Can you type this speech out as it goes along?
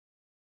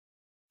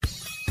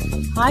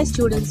Hi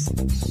students,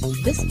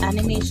 this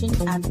animation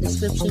and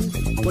description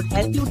would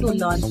help you to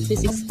learn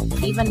physics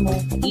even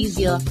more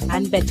easier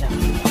and better.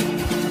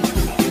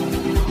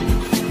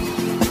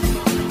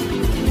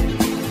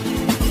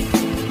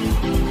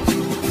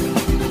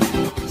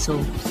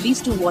 So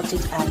please do watch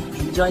it and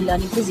enjoy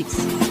learning physics.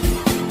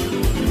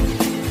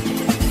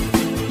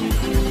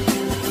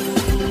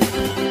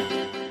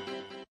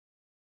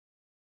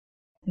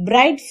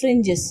 Bright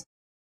fringes.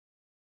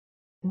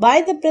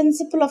 By the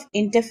principle of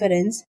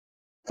interference,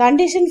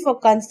 condition for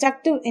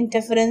constructive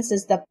interference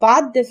is the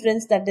path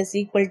difference that is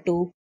equal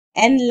to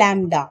n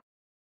lambda.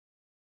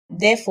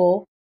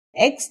 Therefore,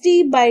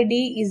 xt by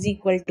d is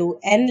equal to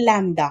n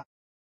lambda,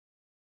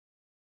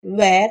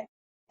 where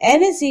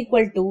n is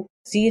equal to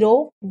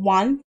 0,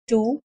 1,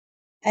 2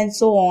 and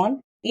so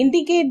on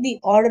indicate the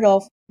order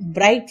of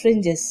bright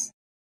fringes.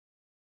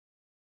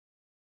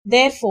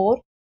 Therefore,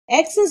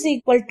 x is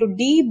equal to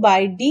d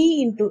by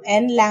d into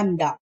n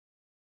lambda.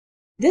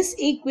 This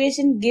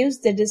equation gives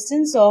the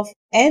distance of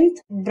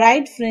nth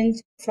bright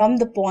fringe from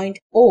the point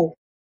O.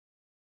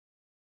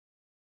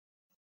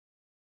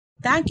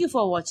 Thank you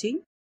for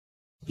watching.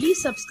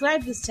 Please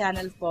subscribe this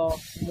channel for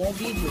more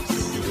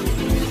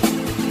videos.